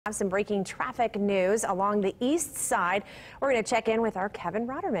Have some breaking traffic news along the east side. We're going to check in with our Kevin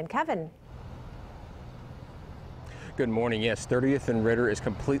Rotterman. Kevin. Good morning. Yes, 30th and Ritter is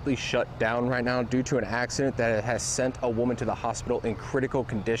completely shut down right now due to an accident that has sent a woman to the hospital in critical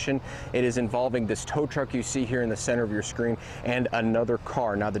condition. It is involving this tow truck you see here in the center of your screen and another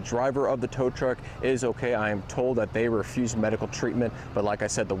car. Now, the driver of the tow truck is okay. I am told that they refused medical treatment, but like I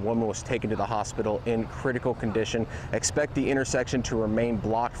said, the woman was taken to the hospital in critical condition. Expect the intersection to remain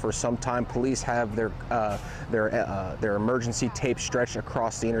blocked for some time. Police have their emergency tape stretched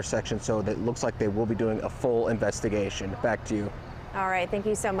across the intersection, so that it looks like they will be doing a full investigation. Back to you. All right. Thank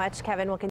you so much, Kevin. We'll